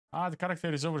Ah, the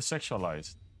character is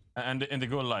over-sexualized. And they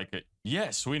go like,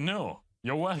 yes, we know.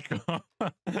 You're welcome.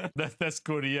 That's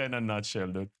Korea in a nutshell,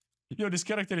 dude. Yo, this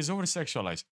character is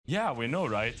over-sexualized. Yeah, we know,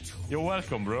 right? You're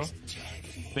welcome, bro.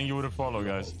 Thank you for the follow,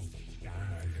 guys.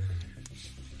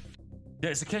 Yeah,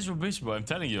 it's a casual bitch, bro. I'm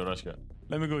telling you, Rashka.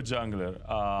 Let me go jungler.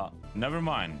 Never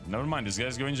mind. Never mind. This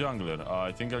guy's going jungler.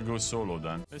 I think I'll go solo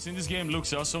then. I think this game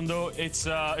looks awesome, though. It's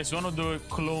one of the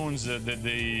clones that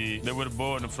they were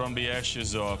born from the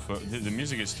ashes of... the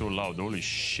music is too loud. Holy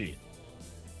shit.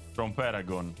 From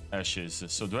Paragon ashes.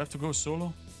 So do I have to go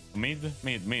solo? Mid.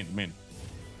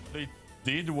 They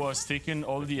did was taking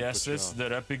all the assets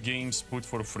that Epic Games put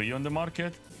for free on the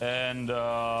market and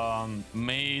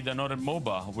made another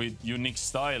MOBA with unique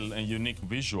style and unique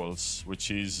visuals, which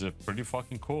is pretty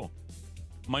fucking cool.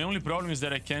 My only problem is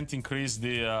that I can't increase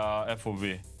the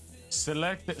FOV.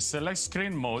 Select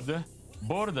screen mode,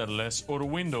 borderless, or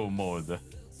window mode.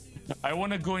 I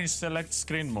want to go in select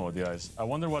screen mode, guys. I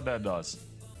wonder what that does.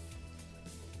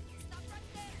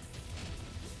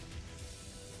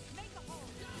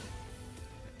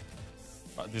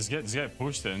 This guy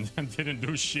pushed and didn't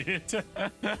do shit.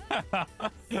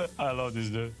 I love this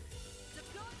dude.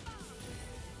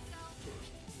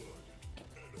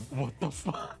 What the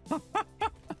fuck?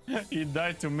 He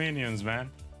died to minions, man.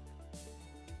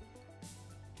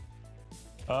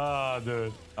 Ah,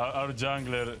 dude. Our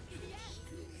jungler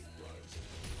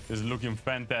is looking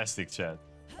fantastic, chat.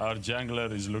 Our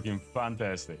jungler is looking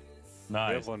fantastic. Nice.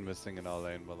 We have one missing in our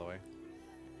lane, by the way.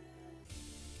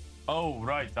 Oh,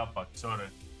 right, Tapak. Sorry.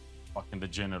 Fucking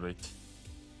degenerate.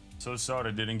 So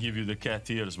sorry, didn't give you the cat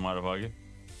ears, motherfucker.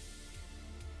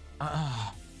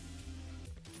 I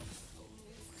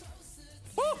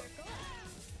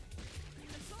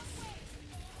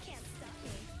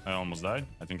almost died.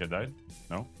 I think I died.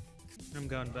 No? I'm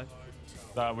going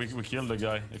back. We killed the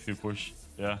guy if you push.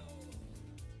 Yeah.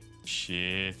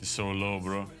 Shit, it's so low,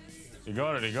 bro. He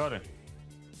got it, he got it.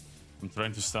 I'm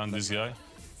trying to stun this guy.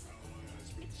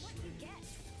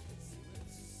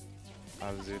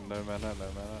 No mana.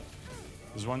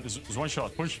 There's one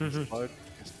shot. Push. He's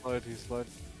slowed.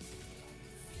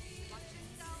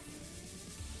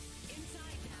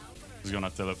 He's gonna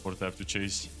teleport. I have to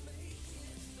chase.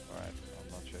 Alright,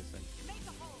 I'm not chasing.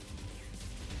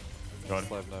 Got it.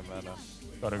 Slowed, no mana.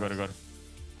 Got it.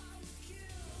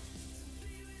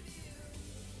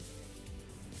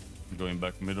 I'm going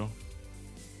back middle.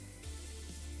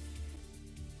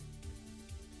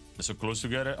 They're so close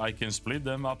together, I can split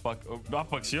them.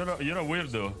 Apax, you're a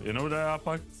weirdo. You know that,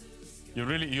 Apax? You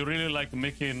really like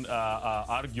making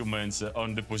arguments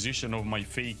on the position of my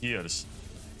fake ears.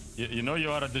 You know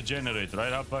you are a degenerate,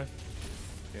 right, Apax?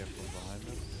 Careful behind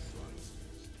us.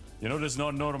 You know that's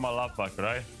not normal, Apax,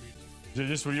 right?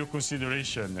 Just for your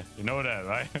consideration. You know that,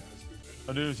 right?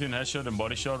 How do you think headshot and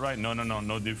body shot, right?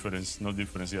 No difference. No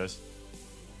difference, guys.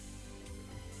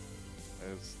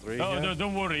 There's 3 Oh, here. no,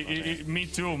 don't worry. Me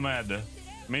too, Mad.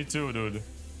 Me too, dude.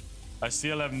 I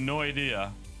still have no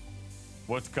idea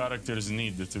what characters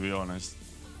need, to be honest.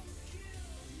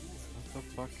 What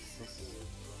the fuck is this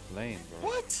lane,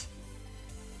 bro? What?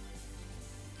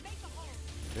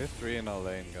 There's 3 in our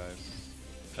lane, guys.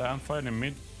 I'm fighting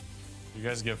mid. You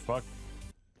guys get fucked.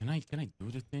 Can I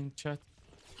do the thing, chat?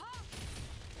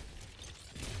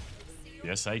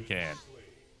 Yes, I can.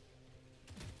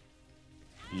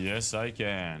 Yes, I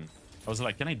can. I was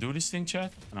like, can I do this thing,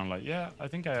 chat? And I'm like, yeah, I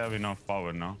think I have enough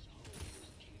power now.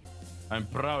 I'm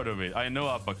proud of it. I know,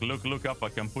 Apak. Look,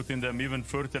 Apak. I'm putting them even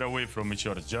further away from each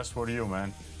other. Just for you,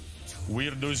 man.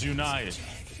 Weirdos unite.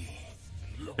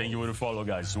 Thank you for the follow,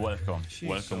 guys. Welcome.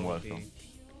 Welcome.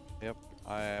 Yep,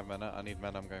 I have mana. I need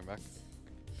mana. I'm going back.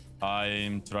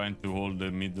 I'm trying to hold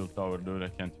the middle tower, dude. I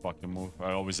can't fucking move.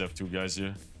 I always have 2 guys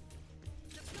here.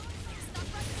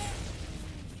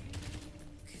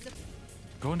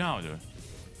 Go now, dude.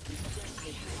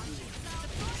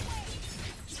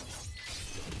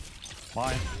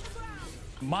 Mine.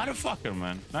 Motherfucker,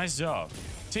 man. Nice job.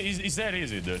 See, it's that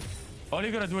easy, dude. All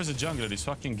you gotta do as a jungler is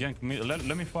fucking gank middle.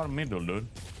 Let me farm middle, dude.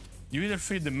 You either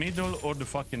feed the middle or the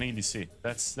fucking ADC.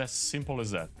 That's simple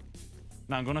as that.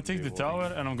 Now I'm gonna take the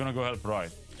tower and I'm gonna go help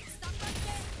right.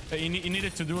 He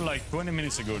needed to do like 20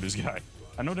 minutes ago, this guy.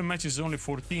 I know the match is only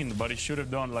 14, but he should have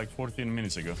done like 14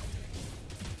 minutes ago.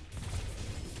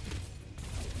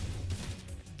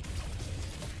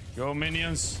 Go,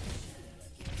 minions.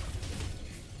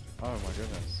 Oh my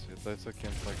goodness. They took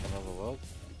him to like another world.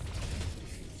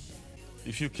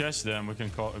 If you catch them, we can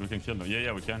kill them.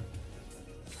 Yeah, we can.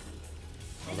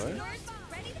 Hello?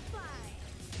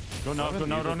 Go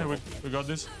now, Ronnie. We got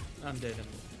this. I'm dead.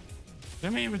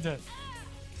 Let me in with that.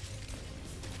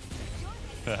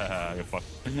 You're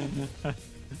fucked. Can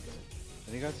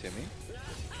you guys hear me?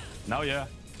 Now, yeah.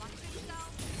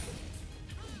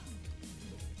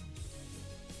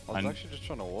 I was actually just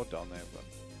trying to ward down there, but...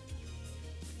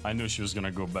 I knew she was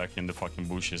gonna go back in the fucking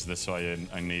bushes. That's why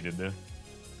I needed it.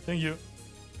 Thank you.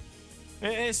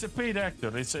 It's a paid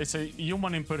actor. It's a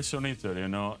human impersonator. You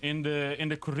know, in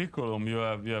the curriculum you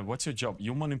have what's your job?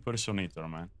 Human impersonator,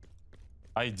 man.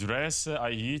 I dress,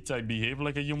 I eat, I behave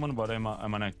like a human, but I'm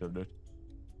an actor, dude.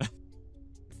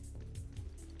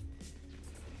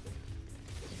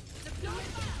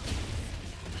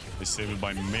 They saved it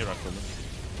by miracle.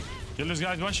 Kill this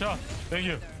guy, one shot. Thank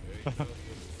you.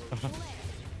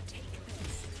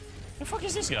 The fuck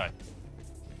is this guy?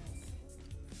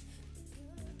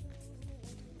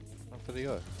 Where did he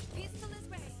go?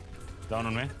 Down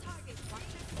on me.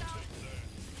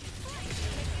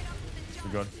 We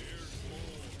got.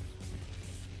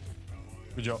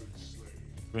 Good job.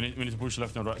 We need to push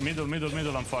left and right. Middle.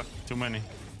 I'm fucked. Too many.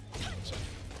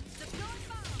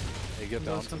 Hey, get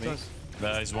down to me.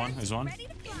 There is one.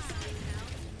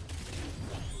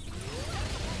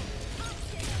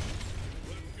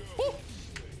 Woo!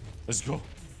 Let's go.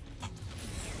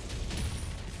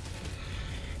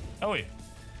 Oh wait.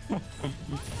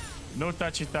 No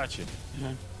touchy.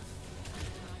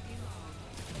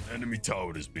 Enemy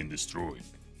tower has been destroyed.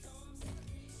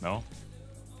 No?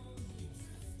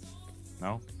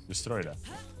 Destroy that.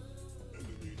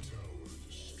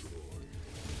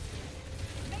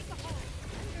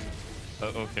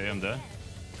 Okay, I'm there.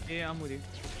 Yeah, I'm with you.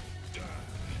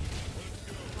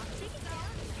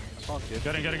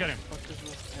 Get him.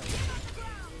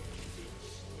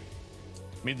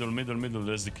 Middle,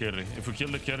 there's the carry. If we kill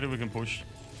the carry, we can push.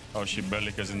 Oh shit,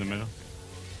 Bellica's in the middle.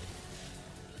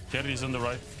 Carry is on the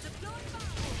right.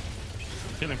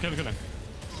 Kill him.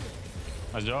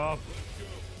 Nice job.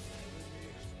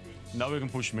 Now we can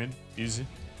push mid, easy.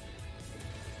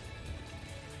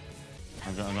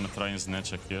 I'm gonna try and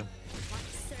snatch a kill.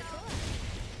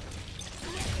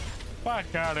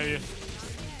 Fuck out of here.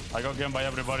 I got gamed by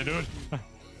everybody, dude.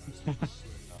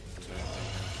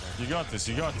 You got this.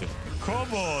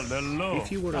 Come on, hello.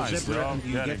 If you were a zebra and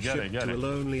you get shipped to a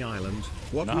lonely island,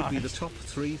 what would be the top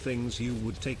 3 things you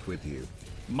would take with you?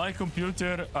 My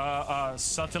computer,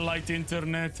 satellite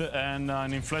internet, and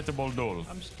an inflatable doll.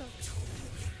 I'm stuck.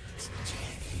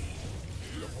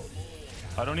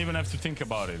 I don't even have to think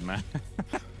about it, man.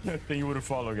 I think you would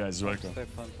follow, guys. Welcome.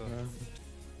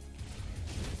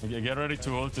 Okay, get ready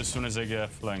to ult as soon as I get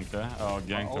flanked, eh? Oh,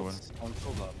 ganked over.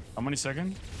 How many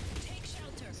seconds?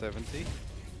 70.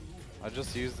 I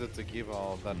just used it to keep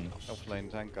all that offlane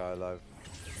tank guy alive.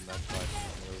 And that fight.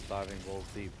 It was diving balls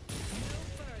deep.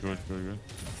 Good.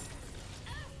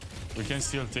 We can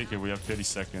still take it. We have 30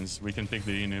 seconds. We can take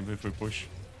the inhib if we push.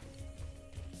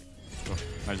 Oh,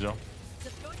 nice job.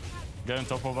 Get on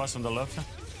top of us on the left.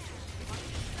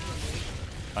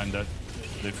 I'm dead.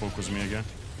 They focus me again.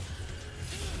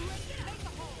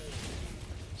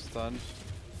 Stunned.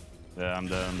 Yeah, I'm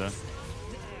dead.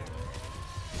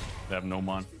 They have no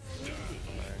man.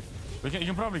 You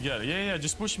can probably get it. Yeah,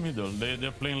 just push middle.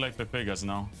 They're playing like Pepegas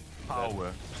now.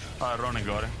 Power. Alright, Ronnie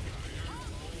got it.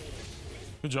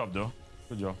 Good job, though.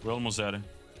 Good job. We're almost at it.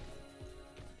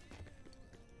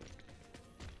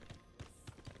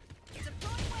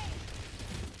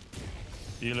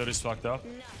 Healer is fucked up.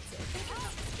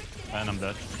 And I'm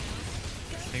dead.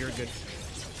 You're good.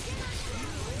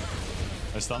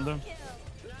 I stunned him.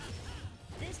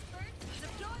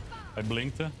 I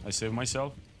blinked. I saved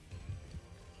myself.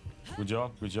 Good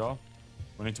job.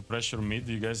 We need to pressure mid.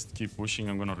 You guys keep pushing.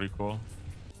 I'm gonna recall.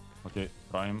 Okay,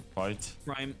 Prime, fight.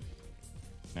 Prime.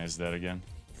 Nice there again.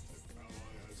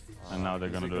 And now they're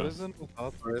gonna do it.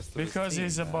 Because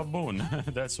he's a baboon.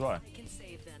 That's why.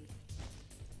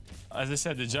 As I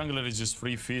said, the jungler is just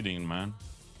free feeding, man.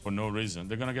 For no reason.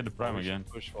 They're gonna get the Prime again.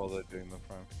 Push while they're doing the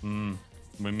Prime.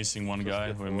 We're missing one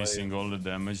guy. We're missing all the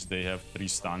damage. They have 3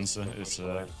 stuns. It's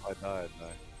I died.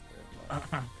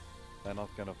 They're not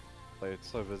gonna play it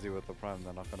so busy with the Prime.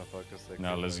 They're not gonna focus.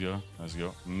 Now let's go.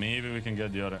 Maybe we can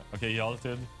get the other. Okay, he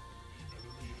ulted.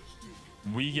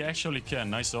 We actually can.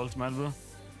 Nice ult, man, bro.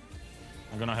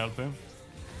 I'm gonna help him.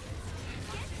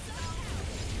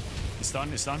 He's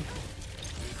stunned.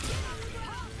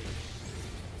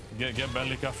 Get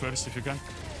Bellica first if you can.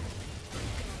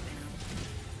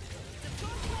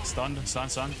 Stunned.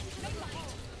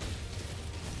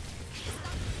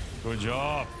 Good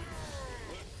job.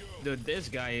 Dude, this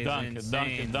guy is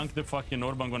insane. Dunk the fucking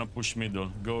orb. I'm gonna push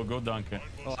middle. Go dunk it.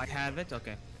 Oh, I have it?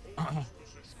 Okay. I'm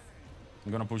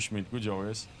gonna push mid. Good job,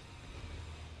 guys.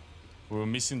 We were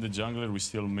missing the jungler, we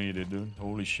still made it, dude.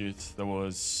 Holy shit, that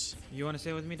was... You wanna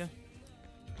stay with me then?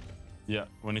 Yeah,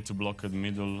 we need to block at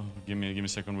middle. Give me a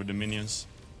second with the minions.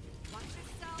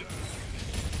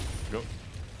 Go.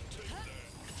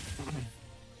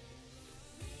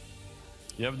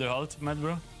 You have the ult, Mad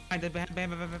bro? Bam.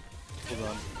 Hold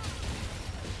on.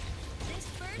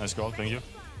 Nice call, thank you.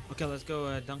 Okay, let's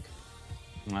go, Dunk.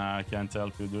 Nah, I can't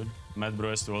help you, dude. Mad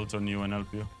bro has to ult on you and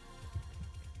help you.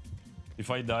 If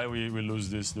I die, we lose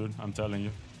this, dude. I'm telling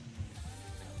you.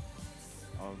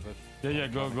 Oh, but Yeah,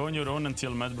 go on your own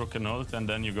until Mad bro can ult, and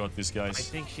then you got these guys. I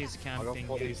think she's I got camping.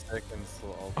 40 seconds,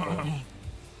 so I'll go.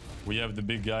 We have the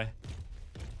big guy.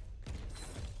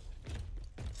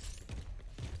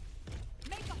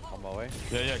 On my way.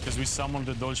 Yeah, because we summoned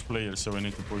the dodge player, so we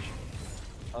need to push.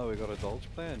 Oh, we got a dodge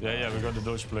player? Yeah, we got the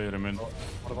dodge player, I mean.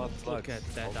 What about slugs? Look at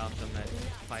that ultimate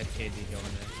 5 KD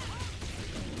going there.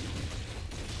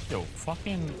 Yo,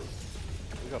 fucking...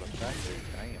 We got a factory,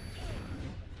 damn.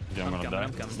 Yeah, I'm gonna die.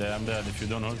 I'm coming. Yeah, I'm dead. If you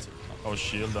don't ult, oh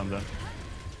shield, I'm dead.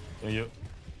 Thank you.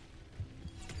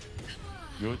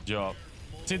 Good job.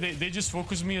 See, they just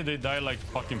focus me and they die like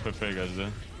fucking Pepegas,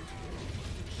 then.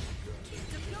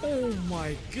 Oh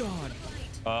my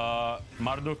god!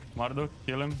 Marduk,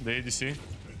 kill him, the ADC.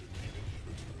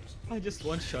 I just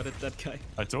one-shotted that guy.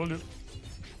 I told you.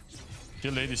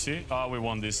 Kill the ADC. Ah, we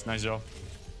won this. Nice job.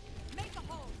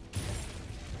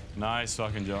 Nice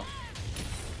fucking job.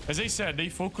 As I said, they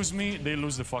focus me, they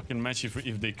lose the fucking match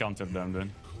if they counter them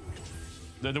then.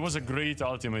 There was a great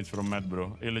ultimate from Matt,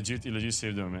 bro. He legit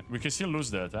saved them, man. We can still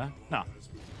lose that, huh? Nah.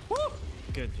 Woo!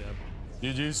 Good job.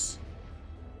 GG's.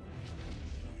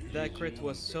 That crit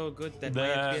was so good that my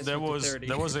FPS went to 30.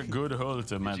 That was a good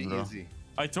ult, Matt, bro. Easy.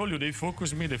 I told you, they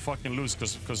focus me, they fucking lose,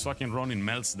 cause fucking Ronin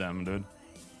melts them, dude.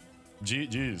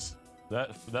 GG's.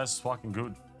 That's fucking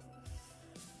good.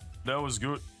 That was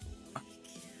good.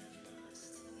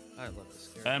 I love this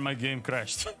character. And my game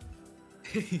crashed.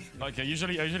 Like I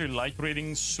usually like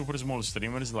rating super small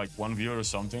streamers, like one viewer or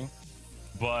something.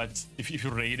 But if you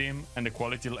rate him and the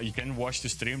quality, you can watch the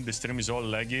stream is all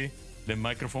laggy. The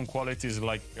microphone quality is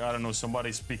like, I don't know,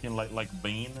 somebody speaking like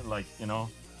Bane, like, you know.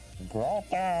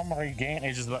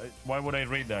 It's just like, why would I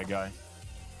rate that guy?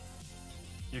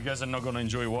 You guys are not gonna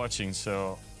enjoy watching,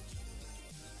 so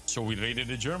we rated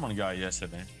the German guy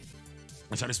yesterday.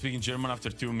 I started speaking German after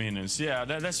 2 minutes. Yeah,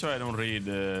 that's why I don't read,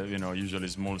 you know, usually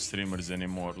small streamers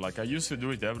anymore. Like, I used to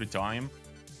do it every time.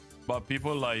 But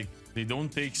people, like, they don't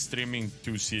take streaming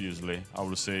too seriously, I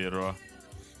would say, Ro.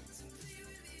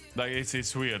 Like,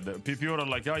 it's weird. People are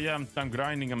like, oh, yeah, I'm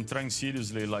grinding, I'm trying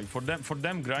seriously. Like, for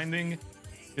them, grinding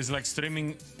is like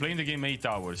streaming, playing the game 8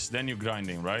 hours, then you're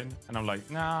grinding, right? And I'm like,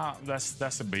 nah,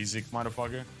 that's a basic,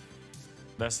 motherfucker.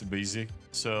 That's the basic.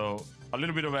 So, a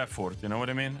little bit of effort, you know what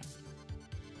I mean?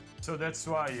 So that's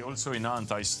why also in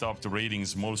Ant I stopped rating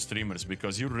small streamers,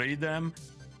 because you rate them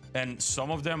and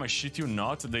some of them, I shit you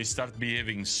not, they start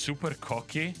behaving super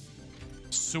cocky,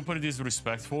 super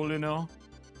disrespectful, you know?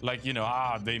 Like, you know,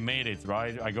 they made it,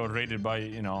 right? I got rated by,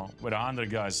 you know, with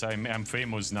 100 guys, I'm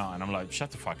famous now. And I'm like,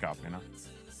 shut the fuck up, you know?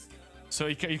 So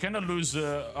you kind of lose,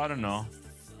 I don't know.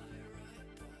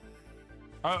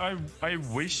 I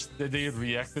wish that they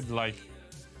reacted like,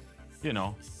 you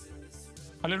know,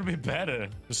 a little bit better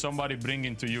to somebody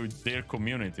bringing to you their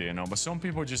community, you know. But some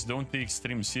people just don't take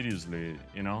stream seriously,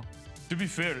 you know. To be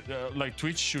fair, like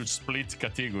Twitch should split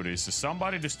categories.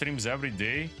 Somebody that streams every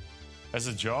day as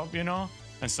a job, you know,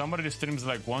 and somebody that streams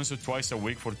like once or twice a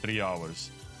week for 3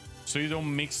 hours. So you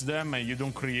don't mix them and you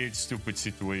don't create stupid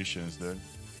situations, dude.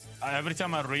 Every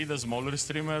time I read a smaller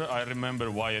streamer, I remember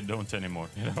why I don't anymore,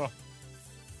 you know.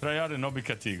 Try out a hobby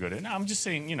category. No, I'm just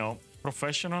saying, you know,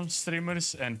 professional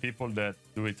streamers and people that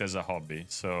do it as a hobby.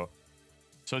 So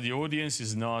the audience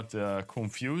is not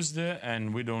confused,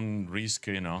 and we don't risk,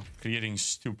 you know, creating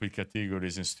stupid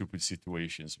categories and stupid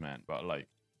situations, man. But like,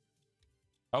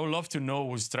 I would love to know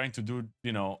who's trying to do,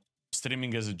 you know,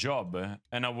 streaming as a job,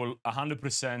 and I will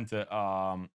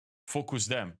 100% focus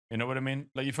them. You know what I mean?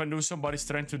 Like, if I know somebody's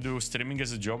trying to do streaming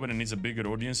as a job and it needs a bigger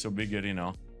audience or bigger, you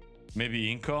know,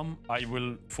 maybe income, I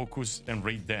will focus and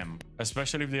rate them,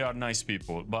 especially if they are nice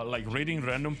people. But like rating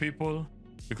random people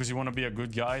because you want to be a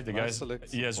good guy, the guy,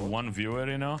 he has one viewer,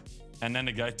 you know, and then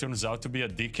the guy turns out to be a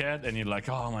dickhead and you're like,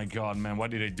 oh my god, man, why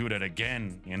did I do that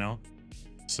again, you know?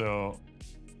 So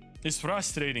it's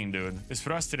frustrating, dude. It's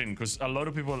frustrating because a lot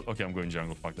of people, okay, I'm going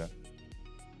jungle, fuck that.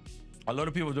 A lot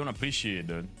of people don't appreciate,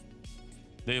 dude.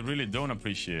 They really don't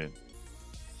appreciate.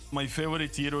 My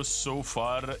favorite hero so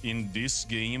far in this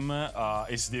game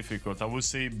is difficult. I would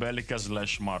say Belica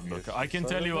 / Marduk. I can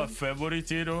tell you a favorite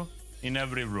hero in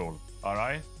every role, all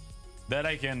right? That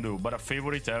I can do, but a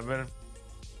favorite ever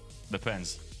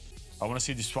depends. I want to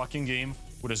see this fucking game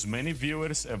with as many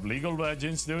viewers of League of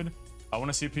Legends, dude. I want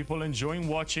to see people enjoying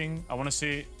watching. I want to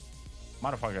see...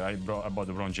 Motherfucker, I bought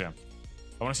the wrong gem.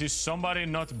 I want to see somebody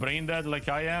not brain dead like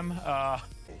I am.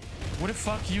 Who the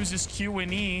fuck uses Q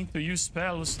and E to use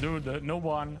spells, dude? No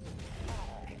one.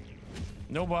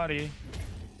 Nobody.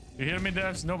 You hear me,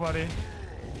 devs? Nobody.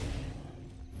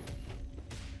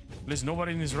 There's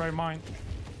nobody in his right mind.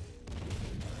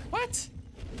 What?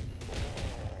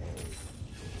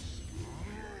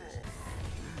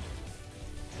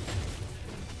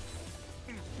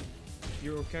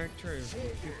 Your character, if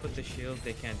you put the shield,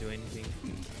 they can't do anything.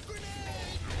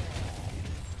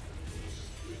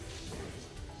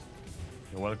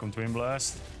 You're welcome, Twin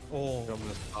Blast. Oh. She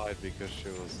almost died because she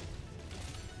was...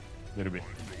 Little bit.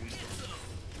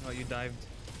 Oh, you dived.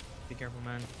 Be careful,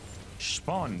 man.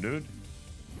 Spawn, dude.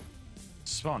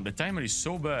 Spawn. The timer is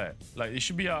so bad. Like, it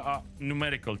should be a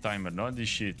numerical timer, not this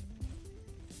shit.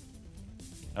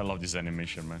 I love this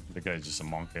animation, man. The guy is just a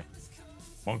monkey.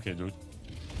 Monkey, dude.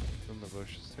 In the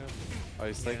bushes, yeah. Oh,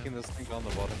 he's taking this thing on the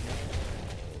bottom here.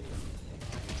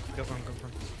 Go for him, go for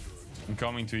him. I'm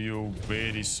coming to you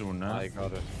very soon, huh? I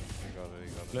got it.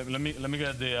 Let me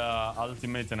get the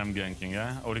ultimate and I'm ganking,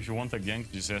 yeah? Or if you want a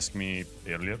gank, just ask me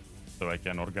earlier so I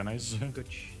can organize.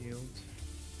 Good shield.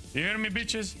 You hear me,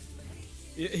 bitches?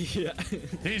 Yeah.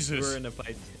 Jesus. We're in a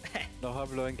fight. No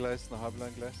hablo inglés, no hablo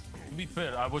inglés. To be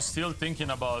fair, I was still thinking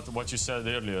about what you said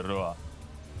earlier, Roa.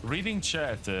 Reading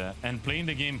chat and playing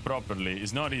the game properly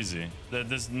is not easy.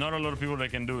 There's not a lot of people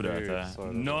that can do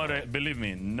that. Believe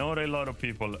me, not a lot of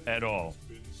people at all.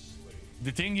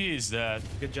 The thing is that...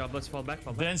 Good job, let's fall back.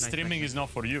 Then streaming is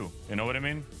not for you. You know what I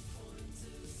mean?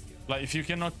 Like, if you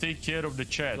cannot take care of the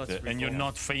chat and you're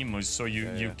not famous, so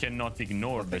you cannot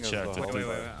ignore the chat wait,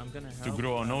 I'm gonna help. to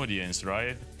grow an audience,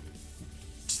 right?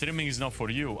 Streaming is not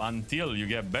for you until you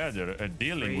get better at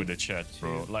dealing with the chat,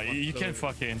 bro. Like, you can't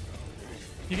fucking...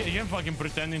 You can fucking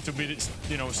pretending to be,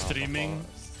 you know, streaming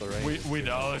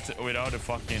without a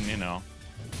fucking, you know...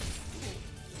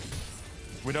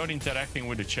 Without interacting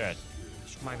with the chat.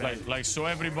 Like, so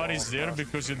everybody's there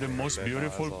because you're the most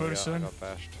beautiful person.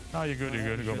 Oh, you're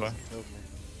good, go back.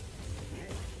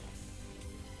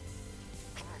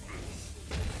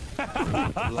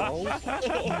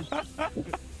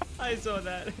 I saw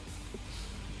that.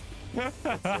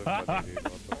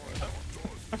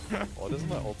 What is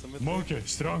my ultimate? Monkey,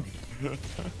 strong.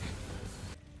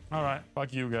 Alright,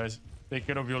 fuck you guys. Take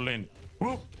care of your lane.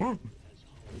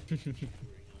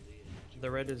 The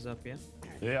red is up, yeah?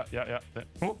 Yeah.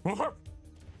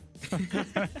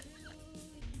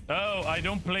 Oh, I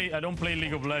don't play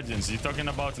League of Legends. You're talking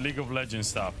about League of Legends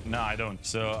stuff. No, I don't.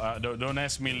 So don't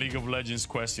ask me League of Legends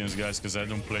questions, guys, because I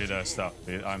don't play that stuff.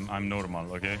 I'm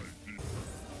normal, okay?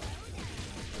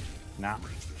 Nah.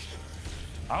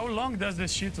 How long does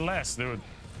this shit last, dude?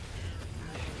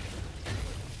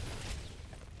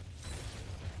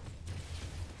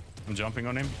 I'm jumping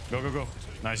on him. Go.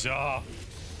 Nice job.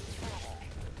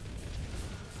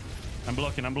 I'm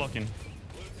blocking.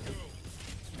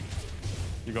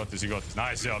 You got this.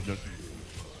 Nice job, dude.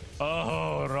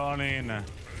 Oh, running.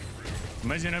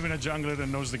 Imagine having a jungler that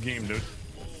knows the game, dude.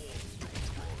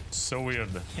 So weird.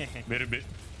 Very bit.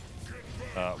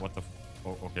 What the...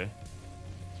 Oh, okay.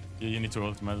 Yeah, you need to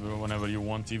ult whenever you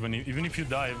want. Even if you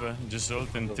dive, just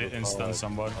ult and stun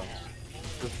somebody.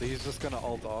 He's just gonna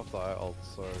ult after I ult,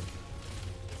 so...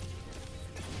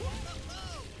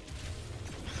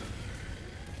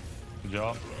 Good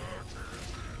job.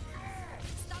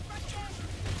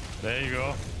 There you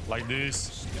go. Like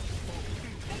this.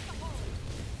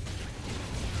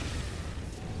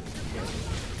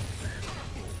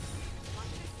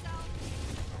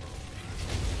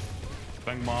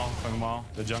 Feng Mao,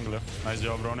 the jungler. Nice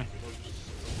job, Ronnie.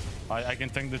 I can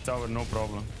tank the tower, no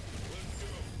problem.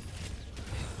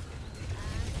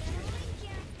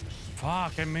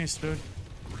 Fuck, I missed, dude.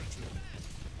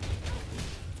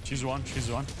 She's one.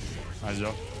 Nice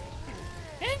job.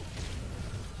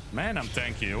 Man, I'm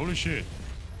tanky. Holy shit.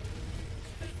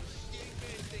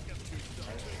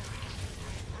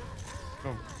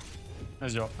 Go.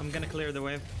 Nice job. I'm gonna clear the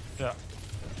wave. Yeah.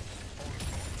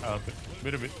 Okay.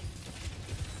 Bit a bit.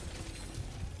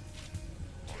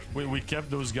 We kept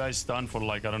those guys stunned for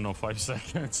like, I don't know, 5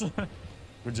 seconds.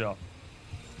 Good job.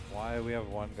 Why we have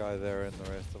one guy there and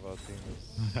the rest of our team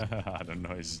is... I don't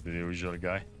know, he's the usual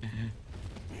guy.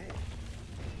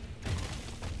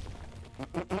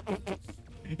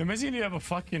 Imagine you have a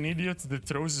fucking idiot that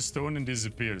throws a stone and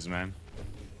disappears, man.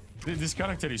 This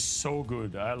character is so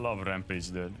good. I love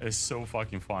Rampage, dude. It's so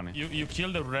fucking funny. You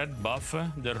kill the red buff,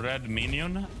 the red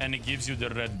minion, and it gives you the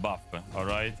red buff. All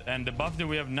right. And the buff that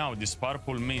we have now, this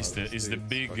purple mist, is the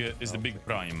big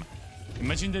prime.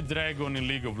 Imagine the dragon in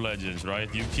League of Legends,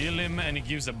 right? You kill him and he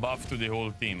gives a buff to the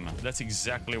whole team. That's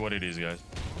exactly what it is, guys.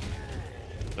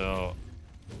 So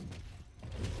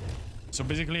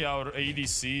basically our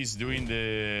ADC is doing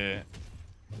the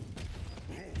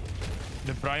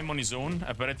prime on his own.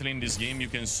 Apparently in this game you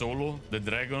can solo the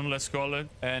dragon, let's call it.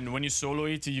 And when you solo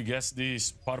it, you get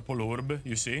this purple orb,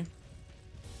 you see?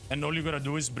 And all you gotta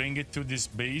do is bring it to this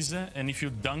base, and if you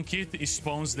dunk it, it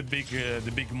spawns the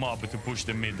big mob to push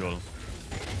the middle.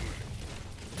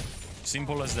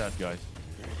 Simple as that, guys.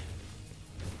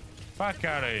 Fuck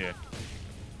out of here.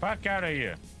 Fuck out of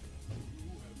here.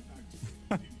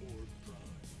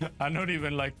 I'm not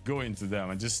even like going to them.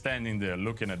 I'm just standing there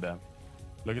looking at them.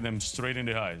 Look at them straight in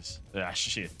the eyes. Ah,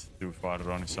 shit. Too far,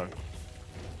 Ronnie. Sorry.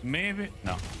 Maybe.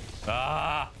 No.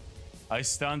 Ah! I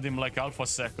stunned him like half a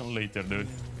second later, dude.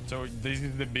 So this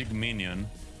is the big minion.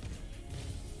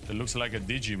 It looks like a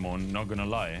Digimon, not gonna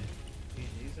lie.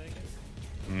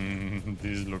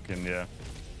 This is looking, yeah,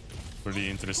 pretty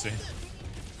interesting.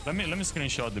 Let me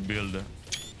screenshot the build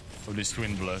of this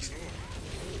Twin Blast.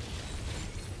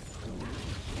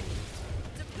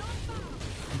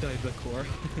 Delacroix.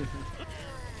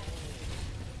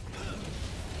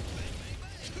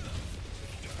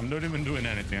 I'm not even doing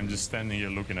anything. I'm just standing here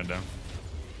looking at them.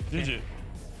 GG.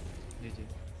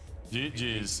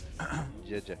 GG's.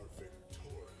 GG.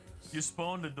 You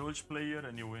spawn the Dodge player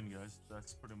and you win, guys.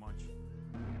 That's pretty much.